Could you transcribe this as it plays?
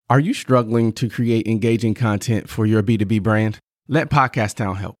Are you struggling to create engaging content for your B2B brand? Let Podcast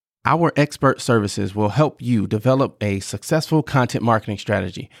Town help. Our expert services will help you develop a successful content marketing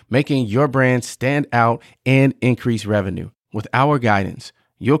strategy, making your brand stand out and increase revenue. With our guidance,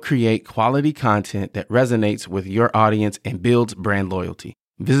 you'll create quality content that resonates with your audience and builds brand loyalty.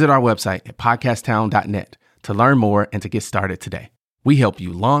 Visit our website at podcasttown.net to learn more and to get started today. We help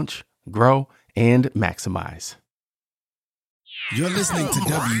you launch, grow, and maximize. You're listening to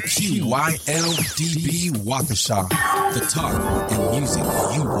WQYL-DB Waukesha, the talk and music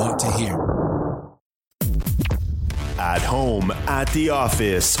you want to hear. At home, at the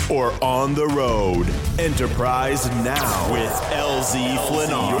office, or on the road. Enterprise Now with LZ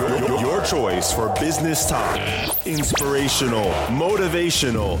Flinar. Your choice for business talk. Inspirational,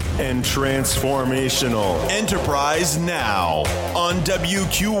 motivational, and transformational. Enterprise Now on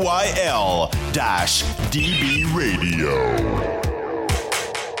WQYL-DB Radio.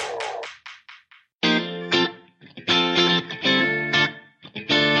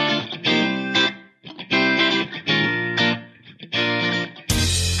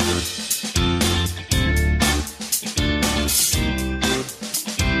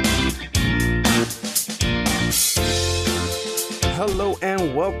 Hello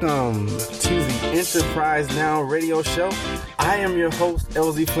and welcome to the Enterprise Now radio show. I am your host,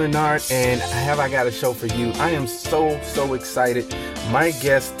 LZ Flinard, and I got a show for you. I am so excited. My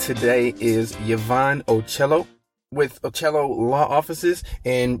guest today is Yvonne Ocello with Ocello Law Offices,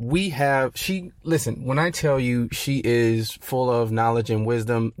 and listen, when I tell you she is full of knowledge and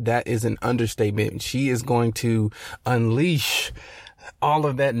wisdom, that is an understatement. She is going to unleash all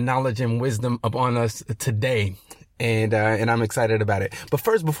of that knowledge and wisdom upon us today. And I'm excited about it. But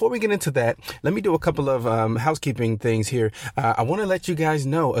first, before we get into that, let me do a couple of housekeeping things here. I want to let you guys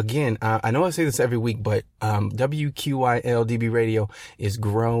know, again, I know I say this every week, but WQYL-DB Radio is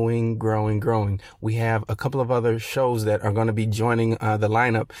growing. We have a couple of other shows that are going to be joining the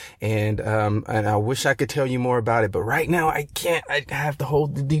lineup, and I wish I could tell you more about it, but right now I can't. I have to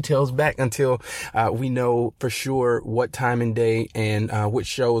hold the details back until we know for sure what time and day and which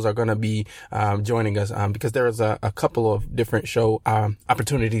shows are going to be joining us, because there is a couple of different show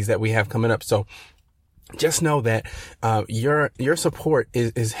opportunities that we have coming up. So just know that your support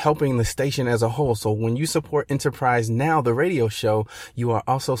is helping the station as a whole. So when you support Enterprise Now, the radio show, you are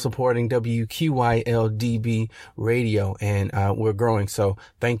also supporting WQYL-DB Radio, and we're growing. So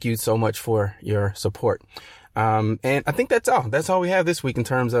thank you so much for your support. And I think that's all. That's all we have this week in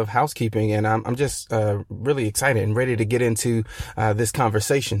terms of housekeeping. And I'm just really excited and ready to get into this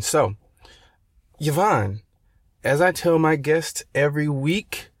conversation. So, Yvonne, as I tell my guests every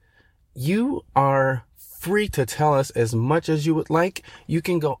week, you are free to tell us as much as you would like. You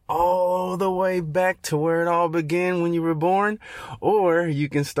can go all the way back to where it all began when you were born, or you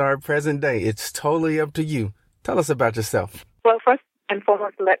can start present day. It's totally up to you. Tell us about yourself. Well, first and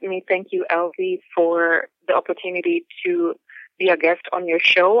foremost, let me thank you, LV, for the opportunity to be a guest on your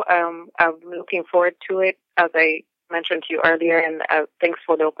show. I'm looking forward to it, as I mentioned to you earlier, and thanks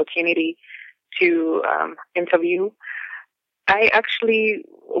for the opportunity to interview. I actually,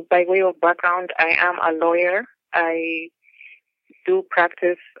 by way of background, I am a lawyer. I do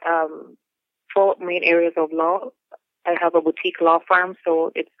practice 4 main areas of law. I have a boutique law firm,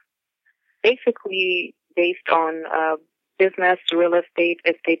 so it's basically based on business, real estate,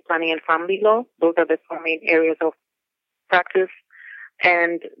 estate planning, and family law. Those are the 4 main areas of practice.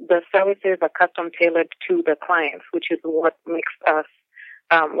 And the services are custom tailored to the clients, which is what makes us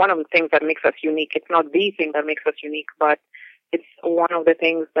one of the things that makes us unique. It's not the thing that makes us unique, but it's one of the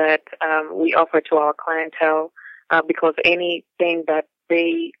things that we offer to our clientele, because anything that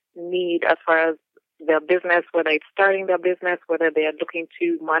they need as far as their business, whether it's starting their business, whether they are looking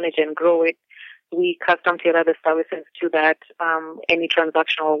to manage and grow it, we custom tailor the services to that, any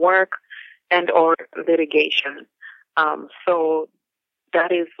transactional work and or litigation. So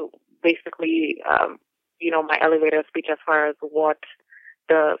that is basically, my elevator speech as far as what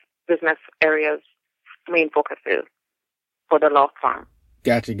the business area's main focus is for the law firm.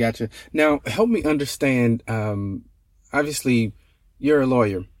 Gotcha. Now, help me understand, obviously, you're a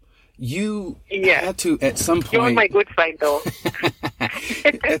lawyer. You had to, at some point... You're on my good side, though.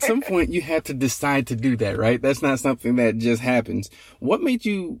 At some point, you had to decide to do that, right? That's not something that just happens. What made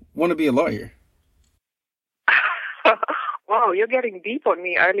you want to be a lawyer? Wow, you're getting deep on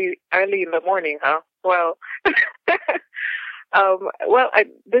me early in the morning, huh? Well,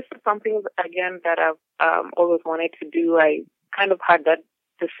 this is something, again, that I've always wanted to do. I kind of had that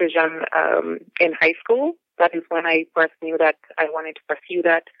decision in high school. That is when I first knew that I wanted to pursue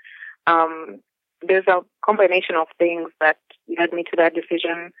that. there's a combination of things that led me to that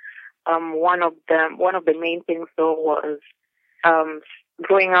decision. One of the main things though was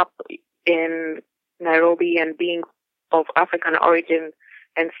growing up in Nairobi and being of African origin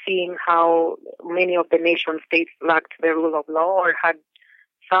and seeing how many of the nation states lacked the rule of law or had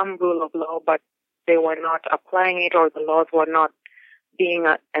some rule of law, but they were not applying it or the laws were not being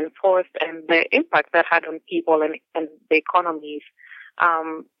enforced, and the impact that had on people and the economies,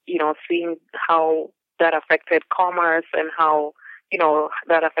 seeing how that affected commerce and how,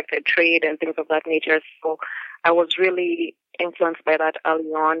 that affected trade and things of that nature. So I was really influenced by that early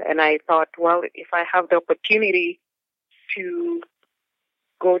on, and I thought, well, if I have the opportunity to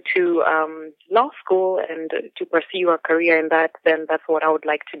go to law school and to pursue a career in that, then that's what I would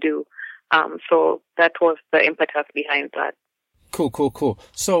like to do. So that was the impetus behind that. Cool.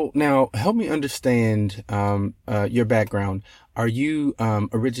 So now help me understand your background. Are you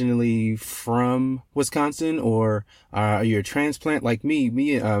originally from Wisconsin, or are you a transplant like me?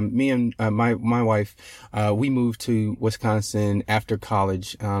 Me and my wife, we moved to Wisconsin after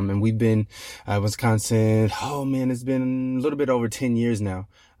college, and we've been Wisconsin. Oh man, it's been a little bit over 10 years now.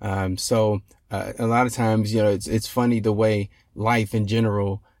 So a lot of times, it's funny the way life in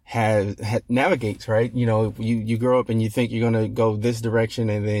general navigates, right? You grow up and you think you're going to go this direction,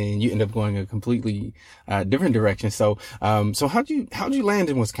 and then you end up going a completely different direction. So how'd you land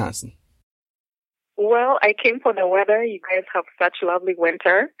in Wisconsin? Well, I came for the weather. You guys have such lovely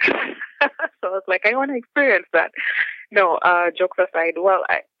winter. So I was like, I want to experience that. No, jokes aside. Well,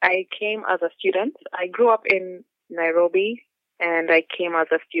 I came as a student. I grew up in Nairobi and I came as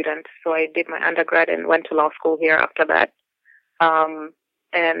a student. So I did my undergrad and went to law school here after that.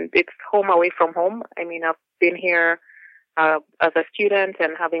 And it's home away from home. I mean, I've been here as a student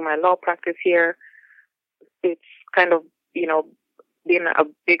and having my law practice here. It's kind of, been a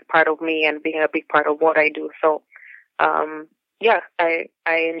big part of me and being a big part of what I do. So, I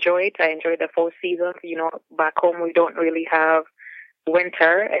enjoy it. I enjoy the 4 seasons. Back home we don't really have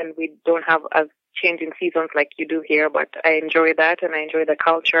winter and we don't have as changing seasons like you do here, but I enjoy that and I enjoy the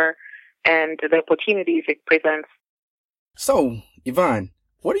culture and the opportunities it presents. So, Yvonne,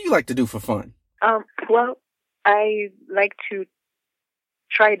 what do you like to do for fun? Well, I like to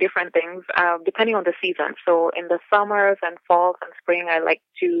try different things, depending on the season. So in the summers and falls and spring, I like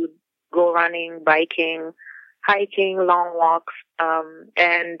to go running, biking, hiking, long walks.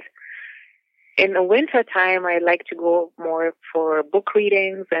 And in the winter time, I like to go more for book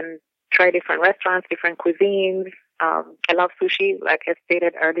readings and try different restaurants, different cuisines. I love sushi. Like I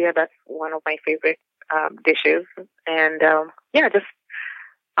stated earlier, that's one of my favorite dishes. And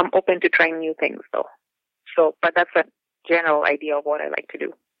I'm open to trying new things though. So, but that's a general idea of what I like to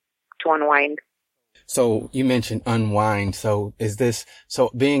do to unwind. So you mentioned unwind. So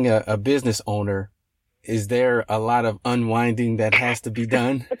being a business owner, is there a lot of unwinding that has to be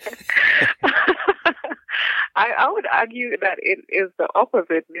done? I would argue that it is the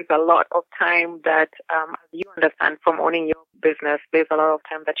opposite. There's a lot of time that, you understand from owning your business, there's a lot of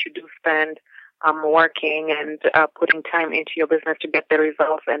time that you do spend working and putting time into your business to get the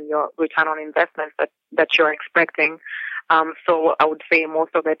results and your return on investments that you're expecting. So I would say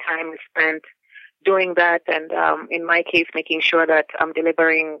most of the time is spent doing that, and in my case, making sure that I'm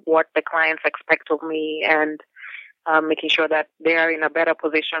delivering what the clients expect of me, and making sure that they are in a better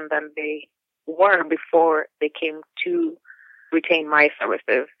position than they were before they came to retain my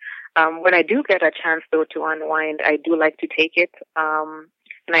services. When I do get a chance, though, to unwind, I do like to take it.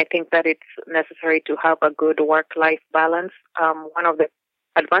 And I think that it's necessary to have a good work-life balance. One of the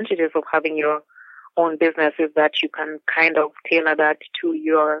advantages of having your own business is that you can kind of tailor that to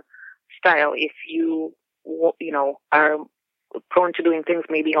your style. If you are prone to doing things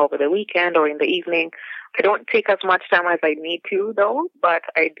maybe over the weekend or in the evening, I don't take as much time as I need to, though, but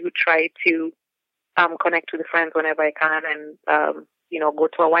I do try to connect with friends whenever I can and, go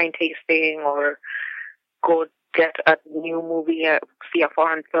to a wine tasting or go get a new movie, see a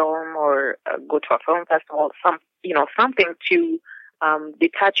foreign film, or go to a film festival, something to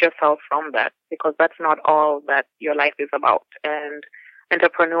detach yourself from that, because that's not all that your life is about. And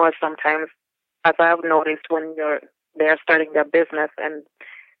entrepreneurs sometimes, as I've noticed, when they're starting their business and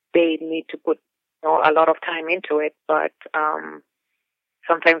they need to put a lot of time into it, but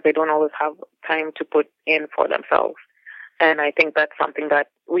sometimes they don't always have time to put in for themselves. And I think that's something that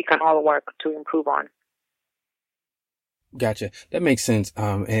we can all work to improve on. Gotcha. That makes sense.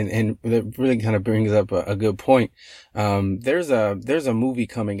 And that really kind of brings up a good point. There's a movie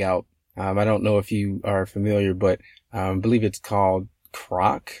coming out. I don't know if you are familiar, but I believe it's called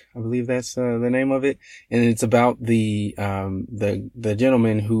Croc. I believe that's the name of it. And it's about the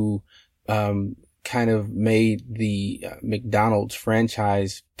gentleman who kind of made the McDonald's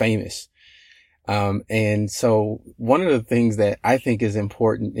franchise famous. And so one of the things that I think is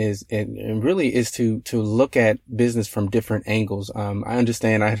important is, and really is to look at business from different angles. I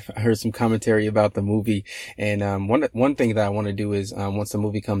understand I heard some commentary about the movie, and, one thing that I want to do is, once the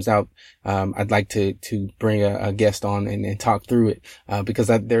movie comes out, I'd like to bring a guest on and talk through it, because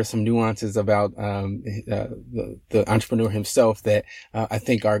there's some nuances about, the entrepreneur himself that, I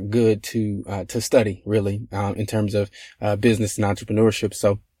think are good to study really, in terms of, business and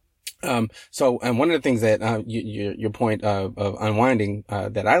entrepreneurship. And one of the things that, your point of unwinding,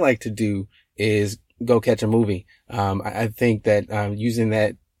 that I like to do is go catch a movie. I think that, using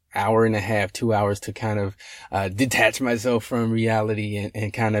that hour and a half, 2 hours to kind of, detach myself from reality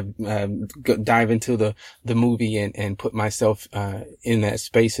and kind of, dive into the movie and put myself, in that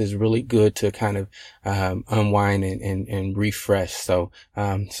space is really good to kind of, unwind and refresh. So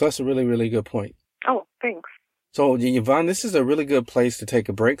that's a really, really good point. Oh, thanks. So, Yvonne, this is a really good place to take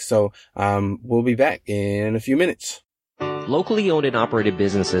a break. So, we'll be back in a few minutes. Locally owned and operated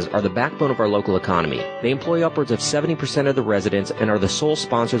businesses are the backbone of our local economy. They employ upwards of 70% of the residents and are the sole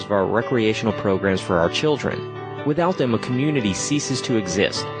sponsors of our recreational programs for our children. Without them, a community ceases to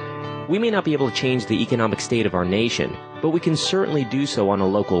exist. We may not be able to change the economic state of our nation, but we can certainly do so on a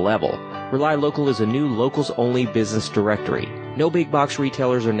local level. Rely Local is a new locals-only business directory. No big box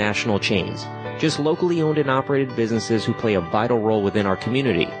retailers or national chains. Just locally owned and operated businesses who play a vital role within our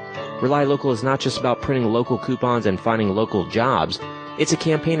community. Rely Local is not just about printing local coupons and finding local jobs. It's a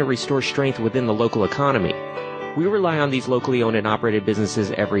campaign to restore strength within the local economy. We rely on these locally owned and operated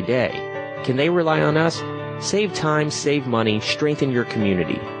businesses every day. Can they rely on us? Save time, save money, strengthen your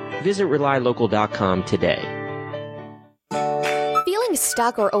community. Visit RelyLocal.com today.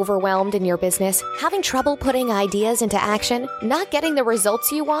 Stuck or overwhelmed in your business? Having trouble putting ideas into action? Not getting the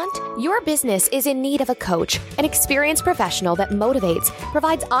results you want? Your business is in need of a coach, an experienced professional that motivates,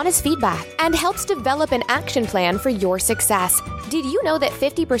 provides honest feedback, and helps develop an action plan for your success. Did you know that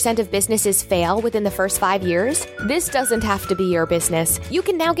 50% of businesses fail within the first 5 years? This doesn't have to be your business. You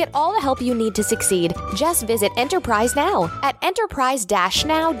can now get all the help you need to succeed. Just visit Enterprise Now at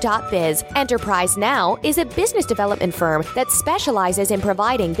enterprise-now.biz. Enterprise Now is a business development firm that specializes in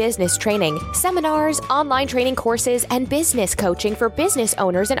providing business training, seminars, online training courses, and business coaching for business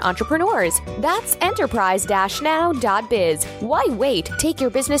owners and entrepreneurs. That's enterprise-now.biz. Why wait? Take your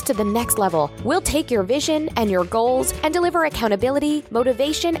business to the next level. We'll take your vision and your goals and deliver accountability,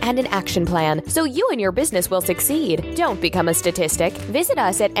 motivation, and an action plan so you and your business will succeed. Don't become a statistic. Visit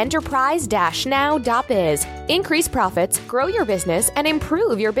us at enterprise-now.biz. Increase profits, grow your business, and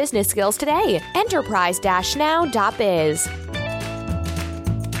improve your business skills today. Enterprise-now.biz.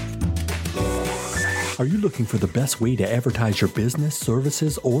 Are you looking for the best way to advertise your business,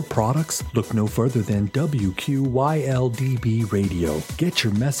 services, or products? Look no further than WQYL-DB Radio. Get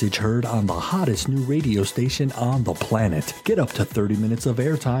your message heard on the hottest new radio station on the planet. Get up to 30 minutes of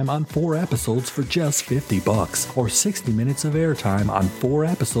airtime on 4 episodes for just $50, or 60 minutes of airtime on 4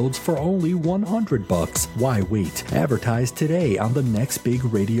 episodes for only $100. Why wait? Advertise today on the next big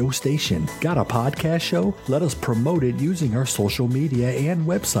radio station. Got a podcast show? Let us promote it using our social media and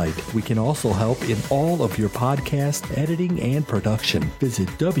website. We can also help in all of your podcast editing and production. Visit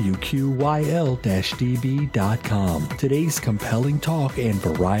WQYL-DB.com. Today's compelling talk and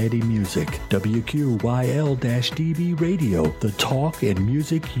variety music. WQYL-DB Radio, the talk and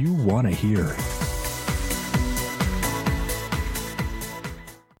music you want to hear.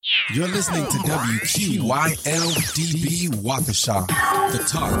 You're listening to WQYL-DB Waukesha, the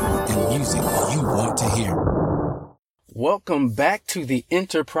talk and music you want to hear. Welcome back to the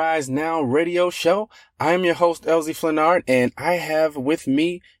Enterprise Now radio show. I'm your host, Elsie Flenard, and I have with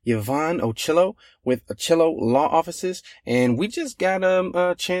me Yvonne Ochillo with Ochillo Law Offices. And we just got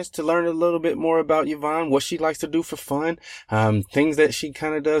a chance to learn a little bit more about Yvonne, what she likes to do for fun, things that she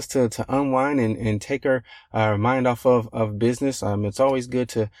kind of does to unwind and take her mind off of business. It's always good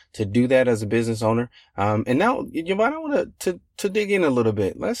to do that as a business owner. And now, Yvonne, I want to dig in a little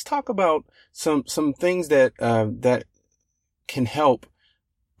bit. Let's talk about some things that can help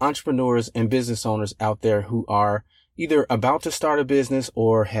entrepreneurs and business owners out there who are either about to start a business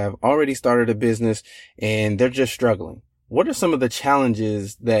or have already started a business and they're just struggling. What are some of the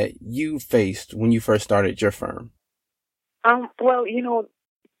challenges that you faced when you first started your firm? Well,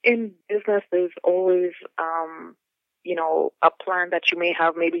 in business, there's always, a plan that you may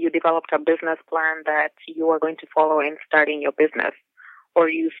have. Maybe you developed a business plan that you are going to follow in starting your business. Or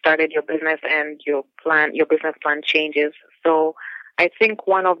you started your business and your business plan changes. So I think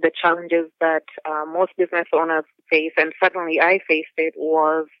one of the challenges that most business owners face, and certainly I faced it,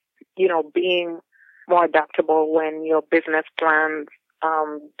 was, being more adaptable when your business plans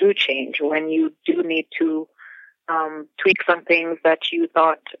do change, when you do need to tweak some things that you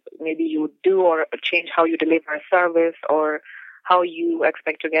thought maybe you would do, or change how you deliver a service, or how you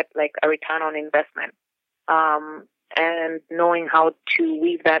expect to get like a return on investment. And knowing how to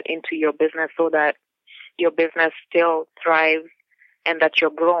weave that into your business so that your business still thrives and that you're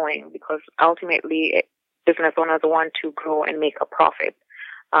growing, because ultimately business owners want to grow and make a profit.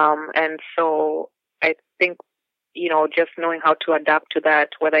 And so I think, just knowing how to adapt to that,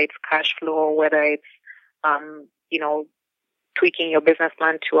 whether it's cash flow, whether it's, tweaking your business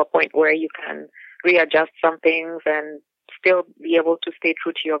plan to a point where you can readjust some things and still be able to stay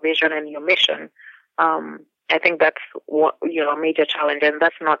true to your vision and your mission. I think that's what, a major challenge, and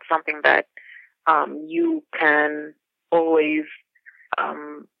that's not something that you can always,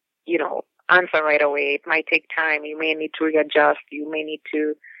 answer right away. It might take time. You may need to readjust. You may need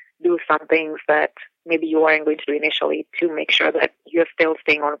to do some things that maybe you weren't going to do initially to make sure that you're still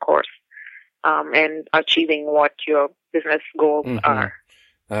staying on course and achieving what your business goals are.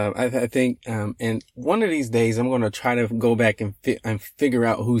 I think, and one of these days I'm going to try to go back and figure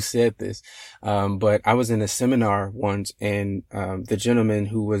out who said this. But I was in a seminar once, and the gentleman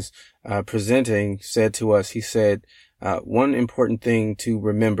who was presenting said to us, he said, one important thing to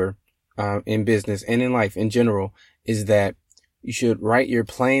remember in business and in life in general is that you should write your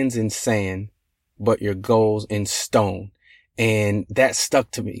plans in sand, but your goals in stone. And that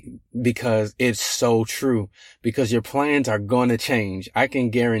stuck to me because it's so true, because your plans are going to change. I can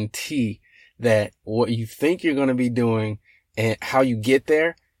guarantee that what you think you're going to be doing and how you get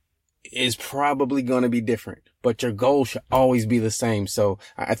there is probably going to be different, but your goal should always be the same. So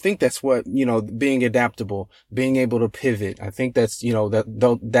I think that's what, being adaptable, being able to pivot. I think that's,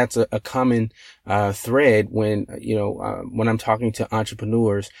 that's a common, thread when, when I'm talking to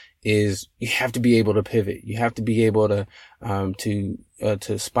entrepreneurs, is you have to be able to pivot. You have to be able to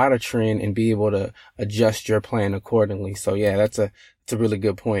spot a trend and be able to adjust your plan accordingly. So yeah, that's a really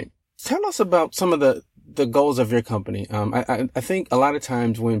good point. Tell us about some of the goals of your company. I think a lot of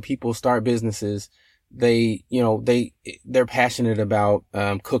times when people start businesses, they're passionate about,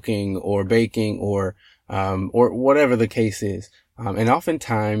 cooking or baking or whatever the case is. And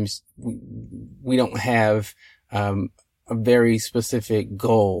oftentimes we don't have, a very specific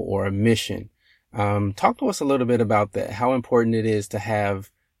goal or a mission. Talk to us a little bit about that, how important it is to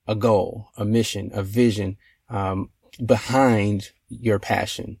have a goal, a mission, a vision, behind your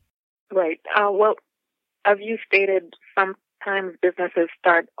passion. Right. Well, as you stated, sometimes businesses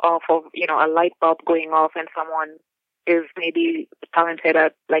start off of, a light bulb going off, and someone is maybe talented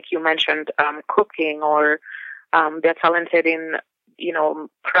at, like you mentioned, cooking, or they're talented in,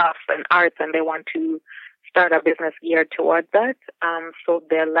 crafts and arts, and they want to start a business geared towards that. So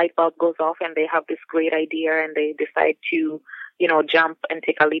their light bulb goes off and they have this great idea and they decide to, jump and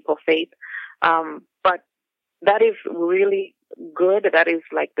take a leap of faith. But that is really good. That is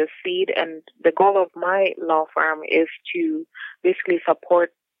like the seed. And the goal of my law firm is to basically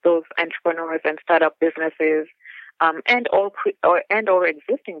support those entrepreneurs and startup businesses, and or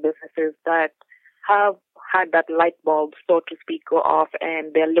existing businesses that have had that light bulb, so to speak, go off,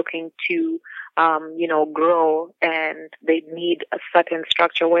 and they're looking to, grow, and they need a certain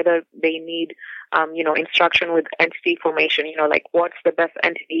structure, whether they need, instruction with entity formation, like what's the best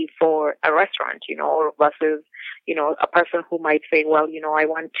entity for a restaurant, or versus, a person who might say, well, I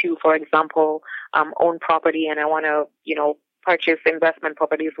want to, for example, own property and I want to, purchase investment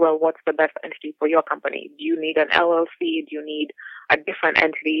properties. Well, what's the best entity for your company? Do you need an LLC? Do you need a different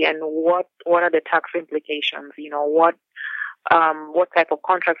entity? And what are the tax implications? What type of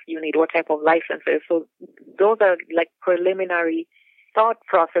contracts do you need? What type of licenses? So those are like preliminary thought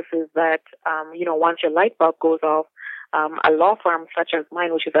processes that, once your light bulb goes off, a law firm such as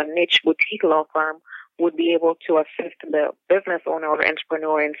mine, which is a niche boutique law firm, would be able to assist the business owner or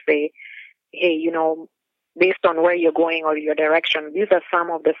entrepreneur and say, hey, based on where you're going or your direction, these are some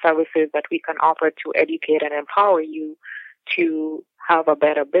of the services that we can offer to educate and empower you to have a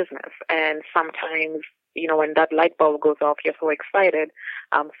better business. And sometimes, when that light bulb goes off, you're so excited.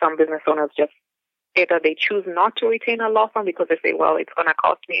 Some business owners just either they choose not to retain a law firm because they say, well, it's going to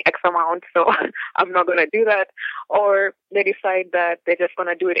cost me X amount, so I'm not going to do that. Or they decide that they're just going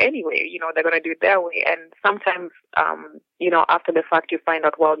to do it anyway. They're going to do it their way. And sometimes, after the fact, you find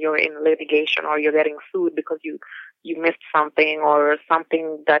out, well, you're in litigation or you're getting sued because you missed something, or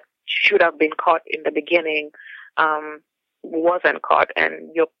something that should have been caught in the beginning wasn't caught, and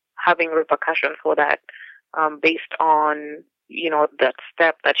you're having repercussions for that based on that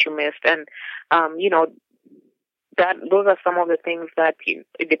step that you missed. And those are some of the things that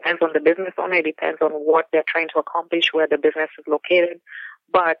it depends on the business owner. It depends on what they're trying to accomplish, where the business is located.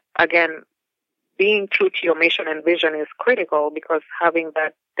 But again, being true to your mission and vision is critical, because having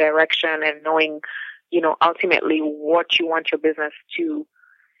that direction and knowing, ultimately what you want your business to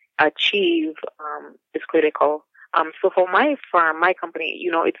achieve is critical. So for my firm, my company,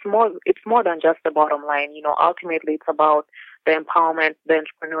 it's more than just the bottom line. Ultimately it's about the empowerment, the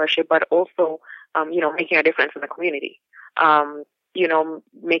entrepreneurship, but also, making a difference in the community.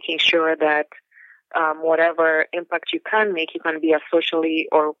 Making sure that whatever impact you can make, you can be a socially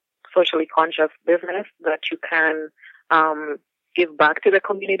conscious business, that you can give back to the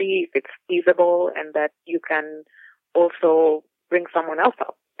community if it's feasible, and that you can also bring someone else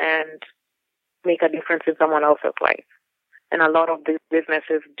up and make a difference in someone else's life. And a lot of these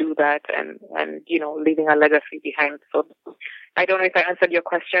businesses do that, and leaving a legacy behind. So I don't know if I answered your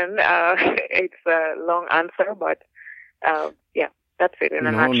question. It's a long answer, but yeah. That's it in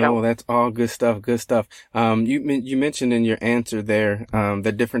a nutshell. No, that's all good stuff. Good stuff. You mentioned in your answer there,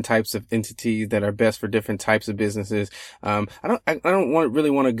 the different types of entities that are best for different types of businesses. I don't really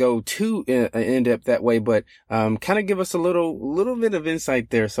want to go too in depth that way, but, kind of give us a little bit of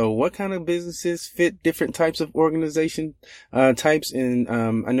insight there. So what kind of businesses fit different types of organization, types? And,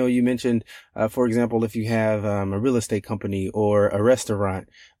 I know you mentioned, for example, if you have, a real estate company or a restaurant,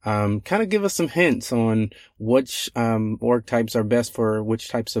 kind of give us some hints on which, org types are best for which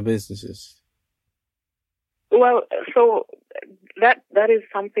types of businesses. Well, so that is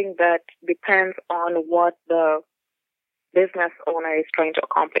something that depends on what the business owner is trying to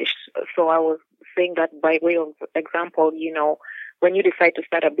accomplish. So I was saying that by way of example, when you decide to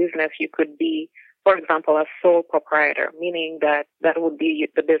start a business, you could be, for example, a sole proprietor, meaning that would be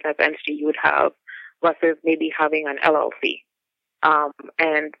the business entity you would have, versus maybe having an LLC.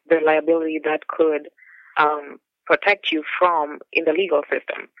 And the liability that could protect you from in the legal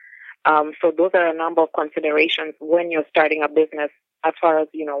system. So those are a number of considerations when you're starting a business, as far as,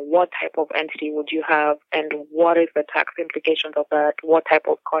 what type of entity would you have, and what is the tax implications of that? What type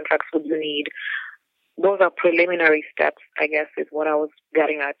of contracts would you need? Those are preliminary steps, I guess, is what I was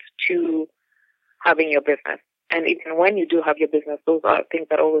getting at, to having your business. And even when you do have your business, those are things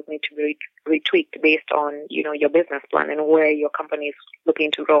that always need to be retweaked based on, your business plan and where your company is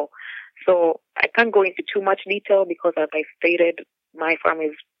looking to go. So I can't go into too much detail, because as I stated, my firm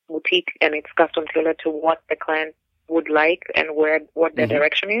is boutique and it's custom tailored to what the client would like and what their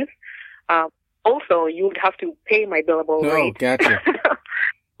direction is. Also, you would have to pay my billable rate. Oh, gotcha.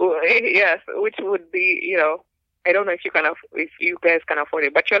 Yes, which would be, I don't know if you guys can afford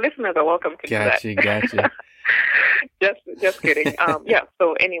it, but your listeners are welcome to do that. Gotcha. Just kidding. Yeah.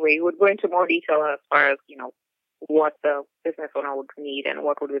 So anyway, we would go into more detail as far as, what the business owner would need and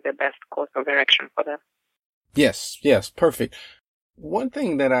what would be the best course of direction for them. Yes. Perfect. One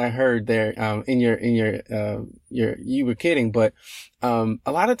thing that I heard there, you were kidding, but, a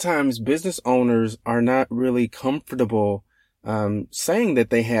lot of times business owners are not really comfortable, saying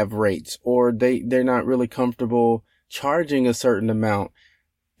that they have rates, or they're not really comfortable charging a certain amount.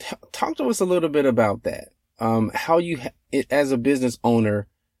 Talk to us a little bit about that. How as a business owner,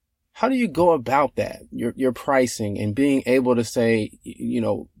 how do you go about that? Your pricing and being able to say,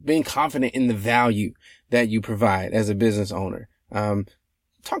 being confident in the value that you provide as a business owner.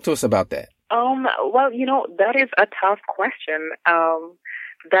 Talk to us about that. Well, that is a tough question.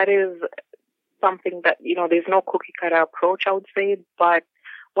 That is something that, there's no cookie cutter approach, I would say, but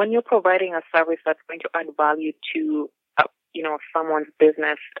when you're providing a service that's going to add value to someone's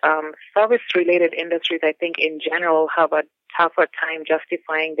business, service-related industries, I think, in general, have a tougher time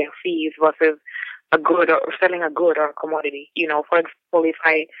justifying their fees versus a good or selling a good or a commodity. For example, if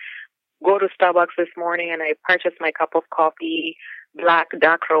I go to Starbucks this morning and I purchase my cup of coffee, black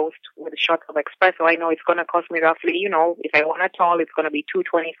dark roast with shots of espresso, I know it's going to cost me roughly, if I want a tall, it's going to be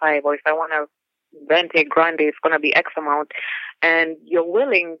 $2.25, or if I want a venti grande, it's going to be X amount, and you're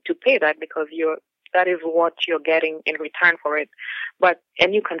willing to pay that because that is what you're getting in return for it.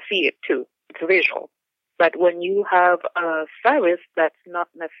 And you can see it too. It's visual. But when you have a service that's not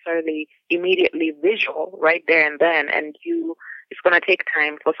necessarily immediately visual right there and then, and it's going to take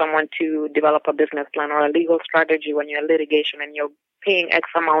time for someone to develop a business plan or a legal strategy when you're in litigation and you're paying X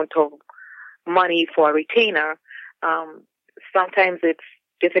amount of money for a retainer, sometimes it's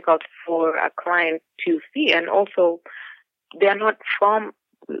difficult for a client to see. And also, they're not from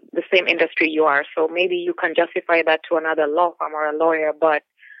the same industry you are. So maybe you can justify that to another law firm or a lawyer, but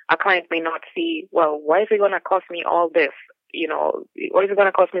a client may not see, well, why is it going to cost me all this? What is it going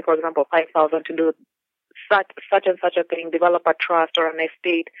to cost me, for example, $5,000 to do such and such a thing, develop a trust or an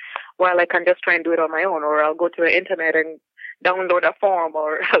estate, while I can just try and do it on my own, or I'll go to the internet and download a form,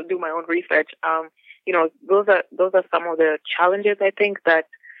 or I'll do my own research. Those are some of the challenges I think that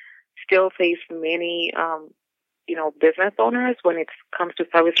still face many, business owners when it comes to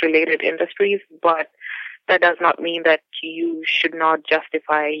service-related industries. But that does not mean that you should not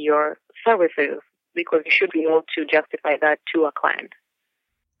justify your services, because you should be able to justify that to a client.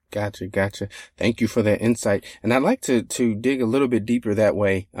 Gotcha. Thank you for that insight. And I'd like to dig a little bit deeper that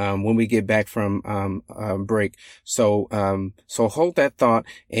way, when we get back from, break. So hold that thought,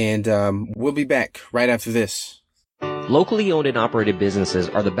 and, we'll be back right after this. Locally owned and operated businesses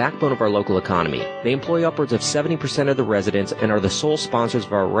are the backbone of our local economy. They employ upwards of 70% of the residents and are the sole sponsors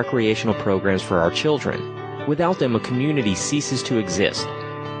of our recreational programs for our children. Without them, a community ceases to exist.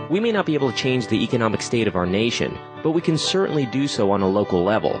 We may not be able to change the economic state of our nation, but we can certainly do so on a local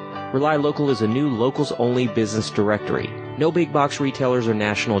level. Rely Local is a new locals-only business directory. No big box retailers or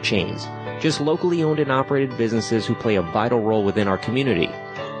national chains. Just locally owned and operated businesses who play a vital role within our community.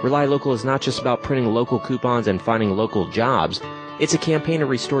 Rely Local is not just about printing local coupons and finding local jobs. It's a campaign to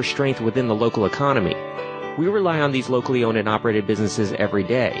restore strength within the local economy. We rely on these locally owned and operated businesses every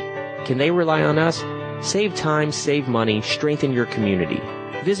day. Can they rely on us? Save time, save money, strengthen your community.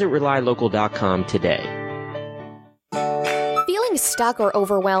 Visit RelyLocal.com today. Feeling stuck or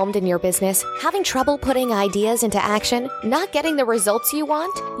overwhelmed in your business? Having trouble putting ideas into action? Not getting the results you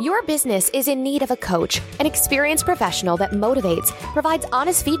want? Your business is in need of a coach, an experienced professional that motivates, provides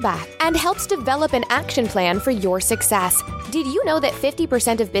honest feedback, and helps develop an action plan for your success. Did you know that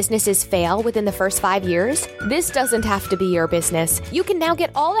 50% of businesses fail within the first 5 years? This doesn't have to be your business. You can now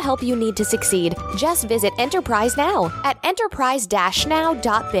get all the help you need to succeed. Just visit Enterprise Now at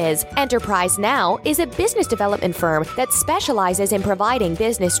enterprise-now.biz. Enterprise Now is a business development firm that specializes in providing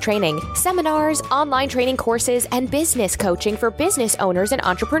business training, seminars, online training courses, and business coaching for business owners and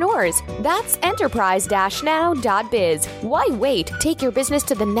entrepreneurs. That's enterprise-now.biz. Why wait? Take your business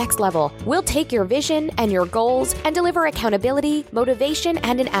to the next level. We'll take your vision and your goals and deliver accountability, motivation,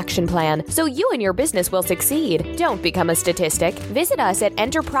 and an action plan so you and your business will succeed. Don't become a statistic. Visit us at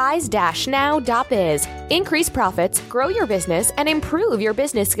enterprise-now.biz. Increase profits, grow your business, and improve your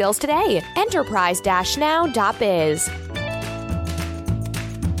business skills today. Enterprise-now.biz.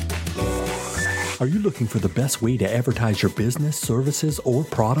 Are you looking for the best way to advertise your business, services, or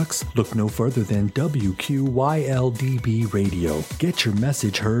products? Look no further than WQYL-DB Radio. Get your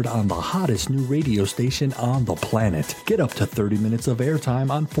message heard on the hottest new radio station on the planet. Get up to 30 minutes of airtime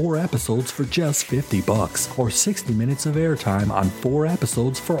on 4 episodes for just $50, or 60 minutes of airtime on 4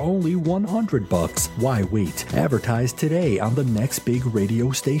 episodes for only $100. Why wait? Advertise today on the next big radio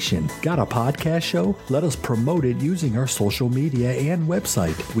station. Got a podcast show? Let us promote it using our social media and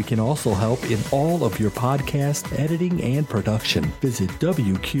website. We can also help in all of your podcast editing and production. Visit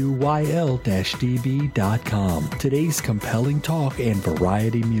WQYL-DB.com. Today's compelling talk and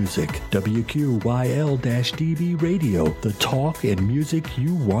variety music. WQYL-DB Radio, the talk and music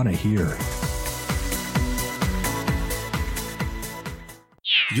you want to hear.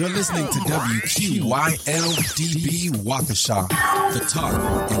 You're listening to WQYL-DB Waukesha, the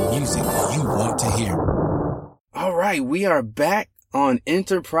talk and music you want to hear. All right, we are back on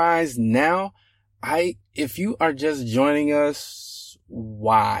Enterprise Now. If you are just joining us,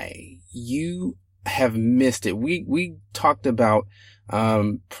 why? You have missed it. We talked about,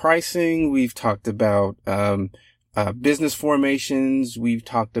 pricing. We've talked about, business formations. We've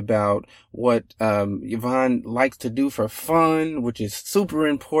talked about what, Yvonne likes to do for fun, which is super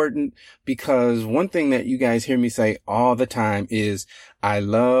important, because one thing that you guys hear me say all the time is I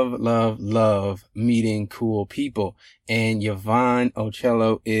love meeting cool people. And Yvonne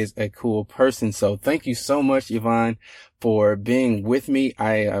Ocello is a cool person. So thank you so much, Yvonne, for being with me.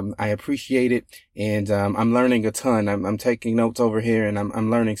 I appreciate it. And, I'm learning a ton. I'm taking notes over here, and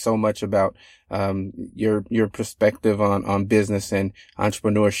I'm learning so much about, your perspective on business and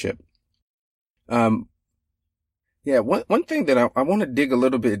entrepreneurship. One thing that I want to dig a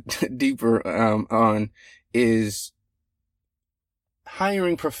little bit deeper, on is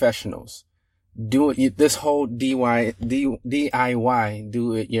hiring professionals. This whole DIY,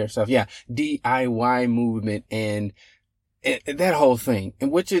 do it yourself. Yeah. DIY movement and that whole thing,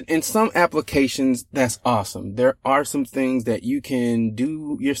 in which in some applications, that's awesome. There are some things that you can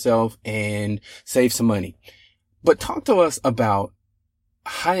do yourself and save some money. But talk to us about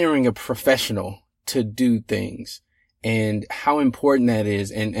hiring a professional to do things and how important that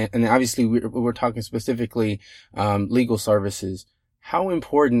is. And obviously we're talking specifically, legal services. How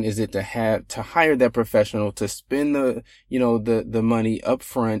important is it to hire that professional, to spend the money up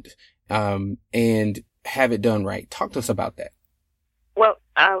front, and have it done right? Talk to us about that. Well,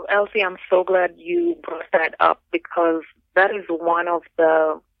 Elsie, I'm so glad you brought that up, because that is one of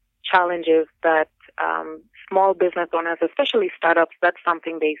the challenges that small business owners, especially startups, that's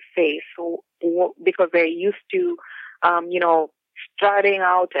something they face. So, because they're used to, starting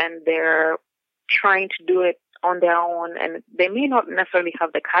out and they're trying to do it on their own, and they may not necessarily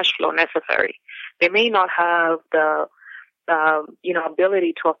have the cash flow necessary. They may not have the,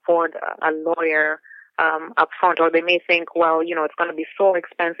 ability to afford a lawyer up front, or they may think, well, it's going to be so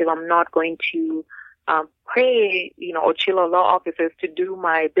expensive, I'm not going to pay, Ochilo law offices to do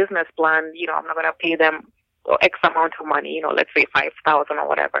my business plan. I'm not going to pay them X amount of money, let's say 5,000 or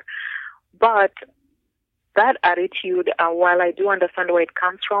whatever. But that attitude, while I do understand where it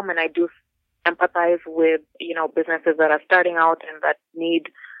comes from, and I do empathize with, businesses that are starting out and that need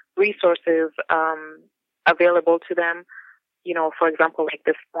resources available to them, for example, like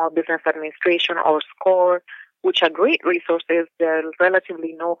the Small Business Administration or SCORE, which are great resources. They're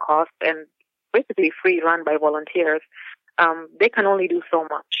relatively no cost and basically free, run by volunteers. They can only do so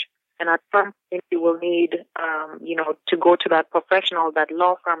much. And at some point you will need, to go to that professional, that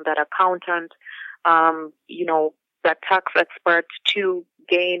law firm, that accountant, that tax expert to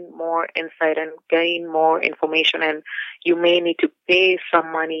gain more insight and gain more information. And you may need to pay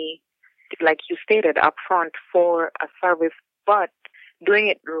some money, like you stated, upfront for a service, but doing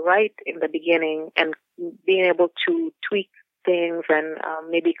it right in the beginning and being able to tweak things and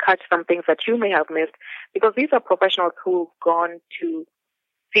maybe catch some things that you may have missed, because these are professionals who've gone to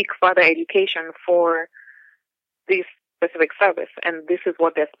seek further education for this specific service, and this is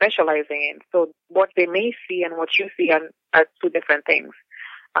what they're specializing in. So what they may see and what you see are two different things.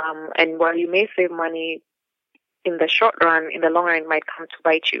 And while you may save money in the short run, in the long run, it might come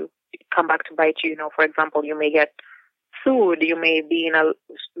back to bite you. For example, you may get sued. You may be in a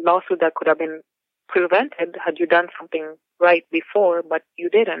lawsuit that could have been prevented had you done something right before, but you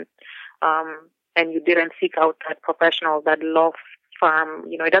didn't. And you didn't seek out that professional, that law firm.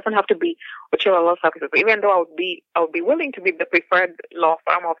 It doesn't have to be Ochilo Law Services, even though I would be willing to be the preferred law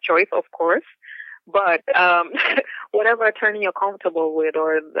firm of choice, of course. But whatever attorney you're comfortable with,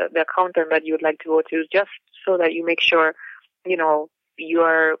 or the accountant that you would like to go to, just so that you make sure,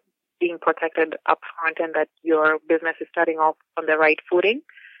 you're being protected up front and that your business is starting off on the right footing.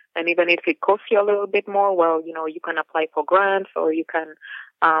 And even if it costs you a little bit more, well, you can apply for grants, or you can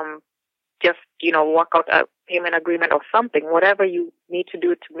just, work out a payment agreement or something, whatever you need to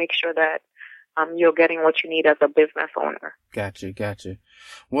do to make sure that you're getting what you need as a business owner. Gotcha.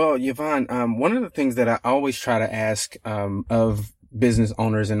 Well, Yvonne, one of the things that I always try to ask of business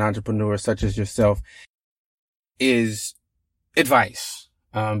owners and entrepreneurs such as yourself is advice.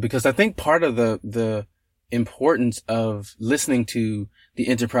 Because I think part of the importance of listening to the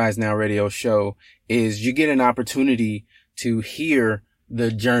Enterprise Now radio show is you get an opportunity to hear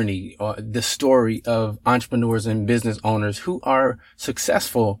the journey or the story of entrepreneurs and business owners who are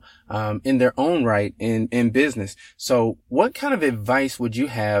successful in their own right in business. So what kind of advice would you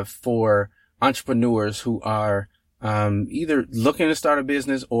have for entrepreneurs who are either looking to start a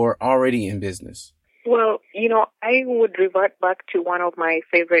business or already in business? Well, I would revert back to one of my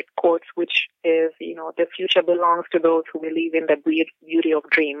favorite quotes, which is, the future belongs to those who believe in the beauty of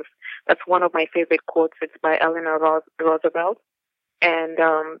dreams. That's one of my favorite quotes. It's by Eleanor Roosevelt. And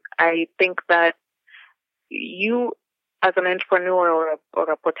I think that you, as an entrepreneur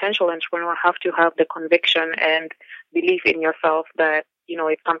or a potential entrepreneur, have to have the conviction and belief in yourself that,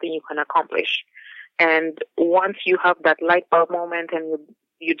 it's something you can accomplish. And once you have that light bulb moment and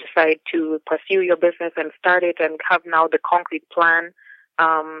you decide to pursue your business and start it and have now the concrete plan,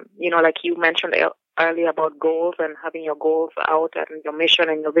 like you mentioned earlier about goals and having your goals out and your mission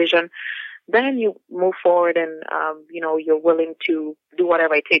and your vision, then you move forward and, you're willing to do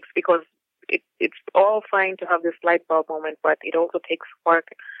whatever it takes, because it's all fine to have this light bulb moment, but it also takes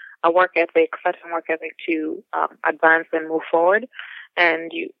certain work ethic to advance and move forward.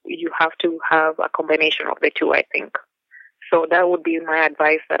 And you have to have a combination of the two, I think. So that would be my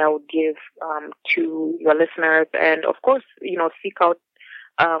advice that I would give to your listeners. And of course, seek out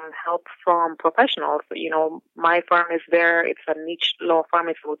help from professionals. My firm is there. It's a niche law firm.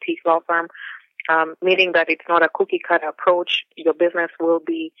 It's a boutique law firm, meaning that it's not a cookie cutter approach. Your business will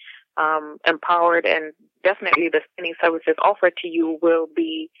be empowered, and definitely the spinning services offered to you will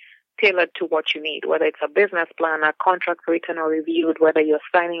be tailored to what you need, whether it's a business plan, a contract written or reviewed, whether you're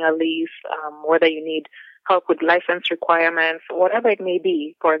signing a lease, whether you need help with license requirements, whatever it may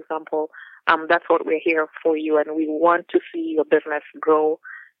be, for example. That's what we're here for you, and we want to see your business grow.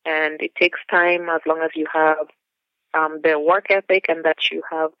 And it takes time, as long as you have the work ethic and that you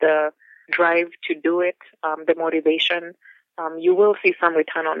have the drive to do it, the motivation, you will see some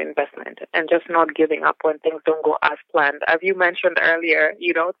return on investment, and just not giving up when things don't go as planned. As you mentioned earlier,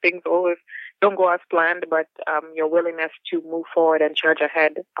 things always don't go as planned, but your willingness to move forward and charge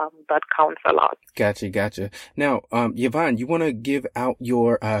ahead, that counts a lot. Gotcha. Now, Yvonne, you want to give out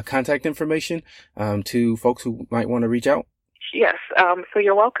your contact information to folks who might want to reach out? Yes. So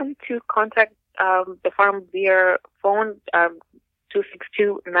you're welcome to contact the firm via phone,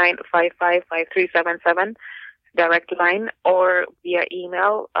 262-955-5377, direct line, or via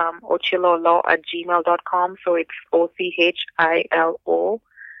email, ochilolaw@gmail.com. So it's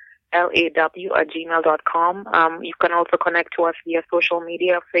OCHILOLAW@gmail.com. You can also connect to us via social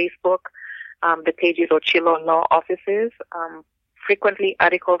media, Facebook. The page is Ochilo Law Offices. Frequently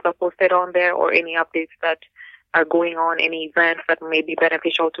articles are posted on there, or any updates that are going on, any events that may be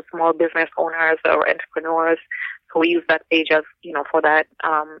beneficial to small business owners or entrepreneurs. So we use that page as, for that.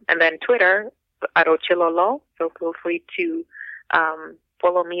 And then Twitter at Ochilo Law. So feel free to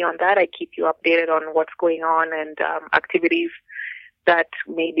follow me on that. I keep you updated on what's going on and activities that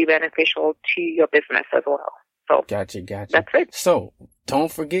may be beneficial to your business as well. So Gotcha. That's it. So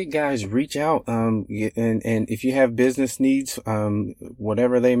don't forget, guys, reach out. And if you have business needs,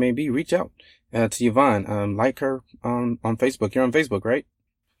 whatever they may be, reach out to Yvonne. Like her on Facebook. You're on Facebook, right?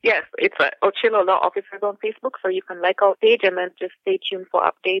 Yes, it's Ochilo Law Officers on Facebook, so you can like our page and then just stay tuned for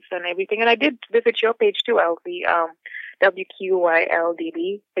updates and everything. And I did visit your page too, LZ,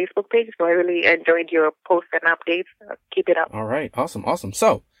 WQYLDB Facebook page, so I really enjoyed your posts and updates. Keep it up. All right, awesome.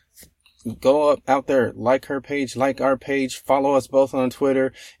 So go out there, like her page, like our page, follow us both on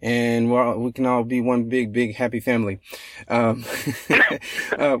Twitter, and we can all be one big happy family. One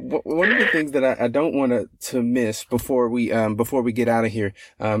of the things that I don't want to miss before we get out of here,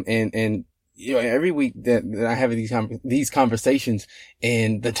 and every week that I have these conversations,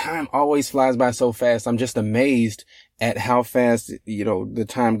 and the time always flies by so fast. I'm just amazed at how fast, the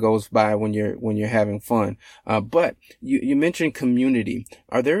time goes by when you're having fun. But you mentioned community.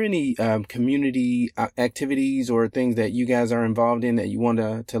 Are there any, community activities or things that you guys are involved in that you want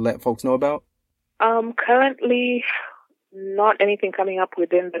to let folks know about? Currently, not anything coming up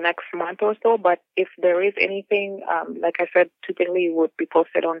within the next month or so, but if there is anything, like I said, typically it would be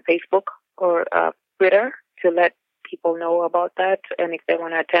posted on Facebook or Twitter to let people know about that. And if they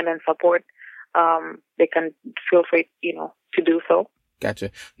want to attend and support, they can feel free, to do so.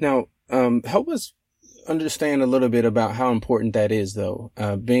 Gotcha. Now, help us understand a little bit about how important that is, though,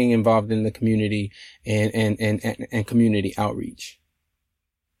 being involved in the community and community outreach.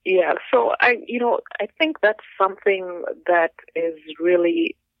 Yeah. So I think that's something that is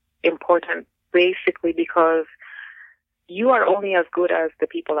really important, basically, because you are only as good as the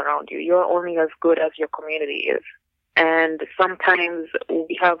people around you. You're only as good as your community is. And sometimes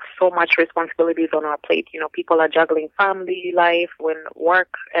we have so much responsibilities on our plate. People are juggling family life with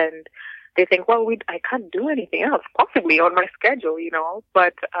work, and they think, well, I can't do anything else possibly on my schedule,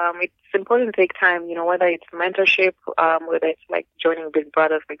 But it's important to take time, whether it's mentorship, whether it's like joining Big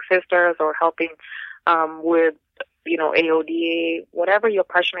Brothers, Big Sisters, or helping with, AODA, whatever you're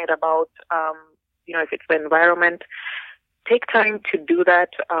passionate about, if it's the environment. Take time to do that,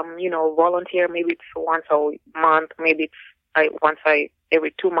 volunteer. Maybe it's once a month, maybe it's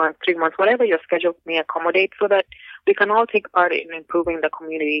every 2 months, 3 months, whatever your schedule may accommodate, so that we can all take part in improving the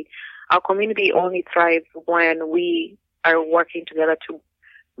community. Our community only thrives when we are working together to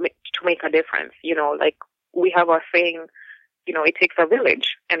make a difference. Like we have our saying, it takes a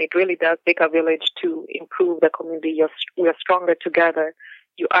village, and it really does take a village to improve the community. We are stronger together.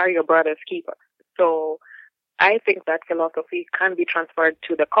 You are your brother's keeper. So I think that philosophy can be transferred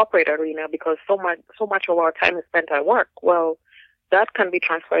to the corporate arena, because so much of our time is spent at work. Well, that can be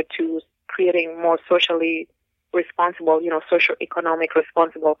transferred to creating more socially responsible, socio-economic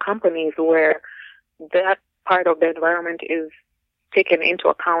responsible companies, where that part of the environment is taken into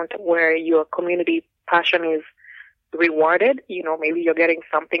account, where your community passion is rewarded. Maybe you're getting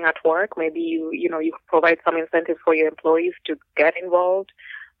something at work. Maybe you provide some incentives for your employees to get involved.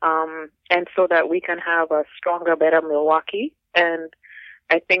 And so that we can have a stronger, better Milwaukee. And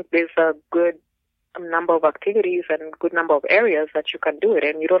I think there's a good number of activities and good number of areas that you can do it.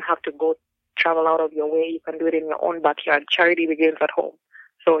 And you don't have to travel out of your way. You can do it in your own backyard. Charity begins at home.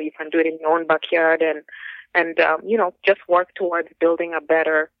 So you can do it in your own backyard and just work towards building a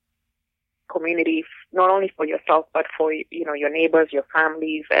better community, not only for yourself, but for, your neighbors, your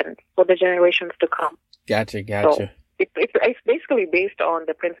families, and for the generations to come. Gotcha. So, it's basically based on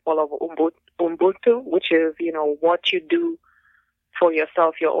the principle of Ubuntu, which is, what you do for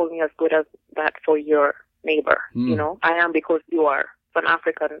yourself, you're only as good as that for your neighbor. I am because you are.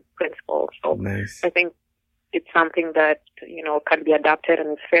 Pan-African principle. So Nice. I think it's something that, can be adapted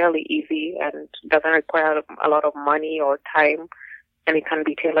and is fairly easy and doesn't require a lot of money or time, and it can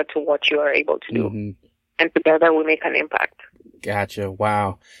be tailored to what you are able to do. Mm-hmm. And together we make an impact. Gotcha.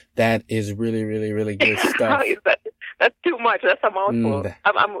 Wow. That is really, really, really good stuff. That's too much. That's a mouthful.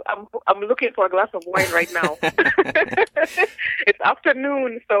 I'm looking for a glass of wine right now. It's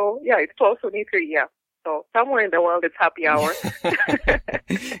afternoon, so yeah, it's 12:23. Yeah. So somewhere in the world it's happy hour.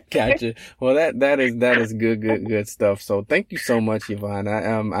 Gotcha. Well, that is good stuff. So thank you so much, Yvonne.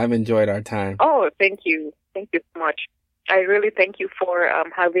 I've enjoyed our time. Oh, thank you. Thank you so much. I really thank you for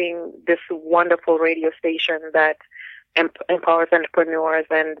having this wonderful radio station that empowers entrepreneurs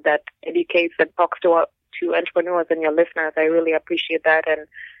and that educates and talks to entrepreneurs and your listeners. I really appreciate that, and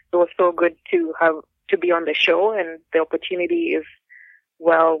it was so good to be on the show, and the opportunity is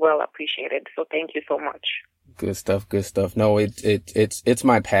well appreciated. So thank you so much. Good stuff. No, it's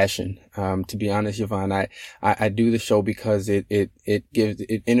my passion. To be honest, Yvonne, I do the show because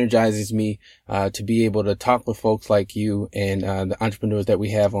it energizes me, to be able to talk with folks like you and, the entrepreneurs that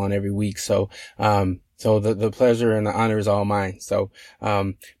we have on every week. So the pleasure and the honor is all mine. So,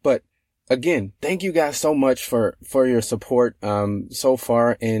 but again, thank you guys so much for your support, so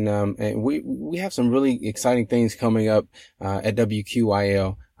far. And we have some really exciting things coming up, at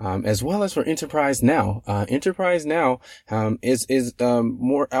WQYL. As well as for Enterprise Now. Enterprise Now, is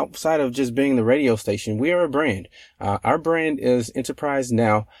more outside of just being the radio station. We are a brand. Our brand is Enterprise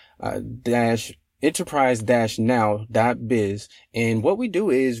Now, enterprise-now.biz. And what we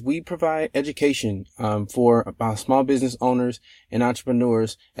do is we provide education, for small business owners and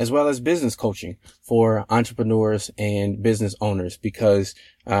entrepreneurs, as well as business coaching for entrepreneurs and business owners. Because,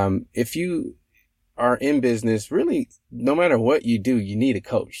 if you are in business, really, no matter what you do, you need a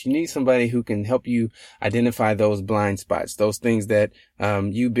coach. You need somebody who can help you identify those blind spots, those things that,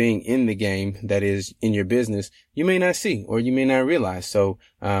 you being in the game, that is in your business, you may not see or you may not realize. So,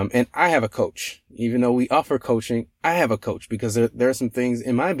 and I have a coach. Even though we offer coaching, I have a coach because there are some things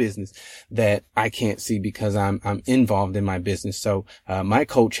in my business that I can't see because I'm involved in my business. So, my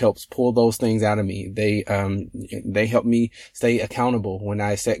coach helps pull those things out of me. They help me stay accountable. When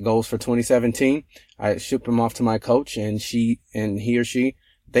I set goals for 2017, I ship them off to my coach, and he or she,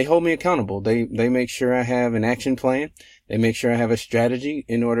 they hold me accountable. They make sure I have an action plan. They make sure I have a strategy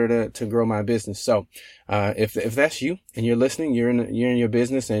in order to grow my business. So, if that's you and you're listening, you're in your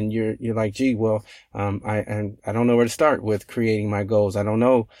business and you're like, gee, well, I don't know where to start with creating my goals. I don't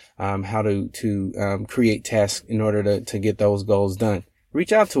know, how to create tasks in order to get those goals done.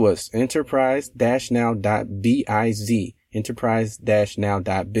 Reach out to us, enterprise-now.biz.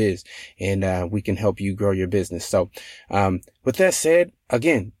 enterprise-now.biz, and we can help you grow your business. So, with that said,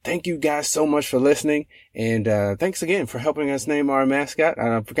 again, thank you guys so much for listening, and thanks again for helping us name our mascot.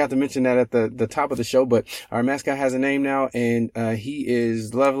 I forgot to mention that at the top of the show, but our mascot has a name now, and he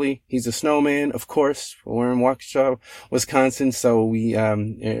is lovely. He's a snowman, of course. We're in Waukesha, Wisconsin, so we,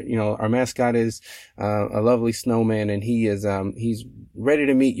 our mascot is a lovely snowman, and he is he's ready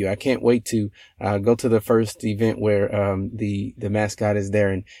to meet you. I can't wait to go to the first event where the mascot is there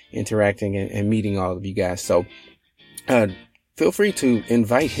and interacting and meeting all of you guys. So feel free to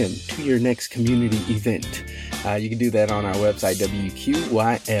invite him to your next community event. You can do that on our website,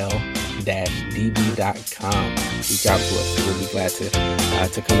 wqyl-db.com. Reach out to us. We'll be glad to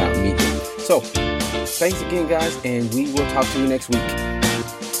come out and meet you. So thanks again, guys, and we will talk to you next week.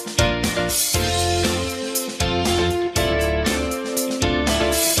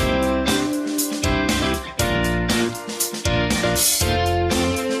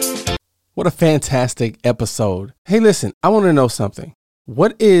 What a fantastic episode. Hey, listen, I want to know something.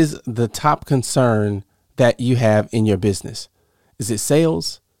 What is the top concern that you have in your business? Is it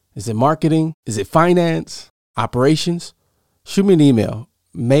sales? Is it marketing? Is it finance? Operations? Shoot me an email,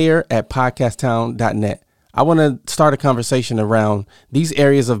 mayor@podcasttown.net. I want to start a conversation around these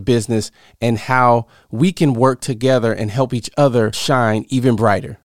areas of business and how we can work together and help each other shine even brighter.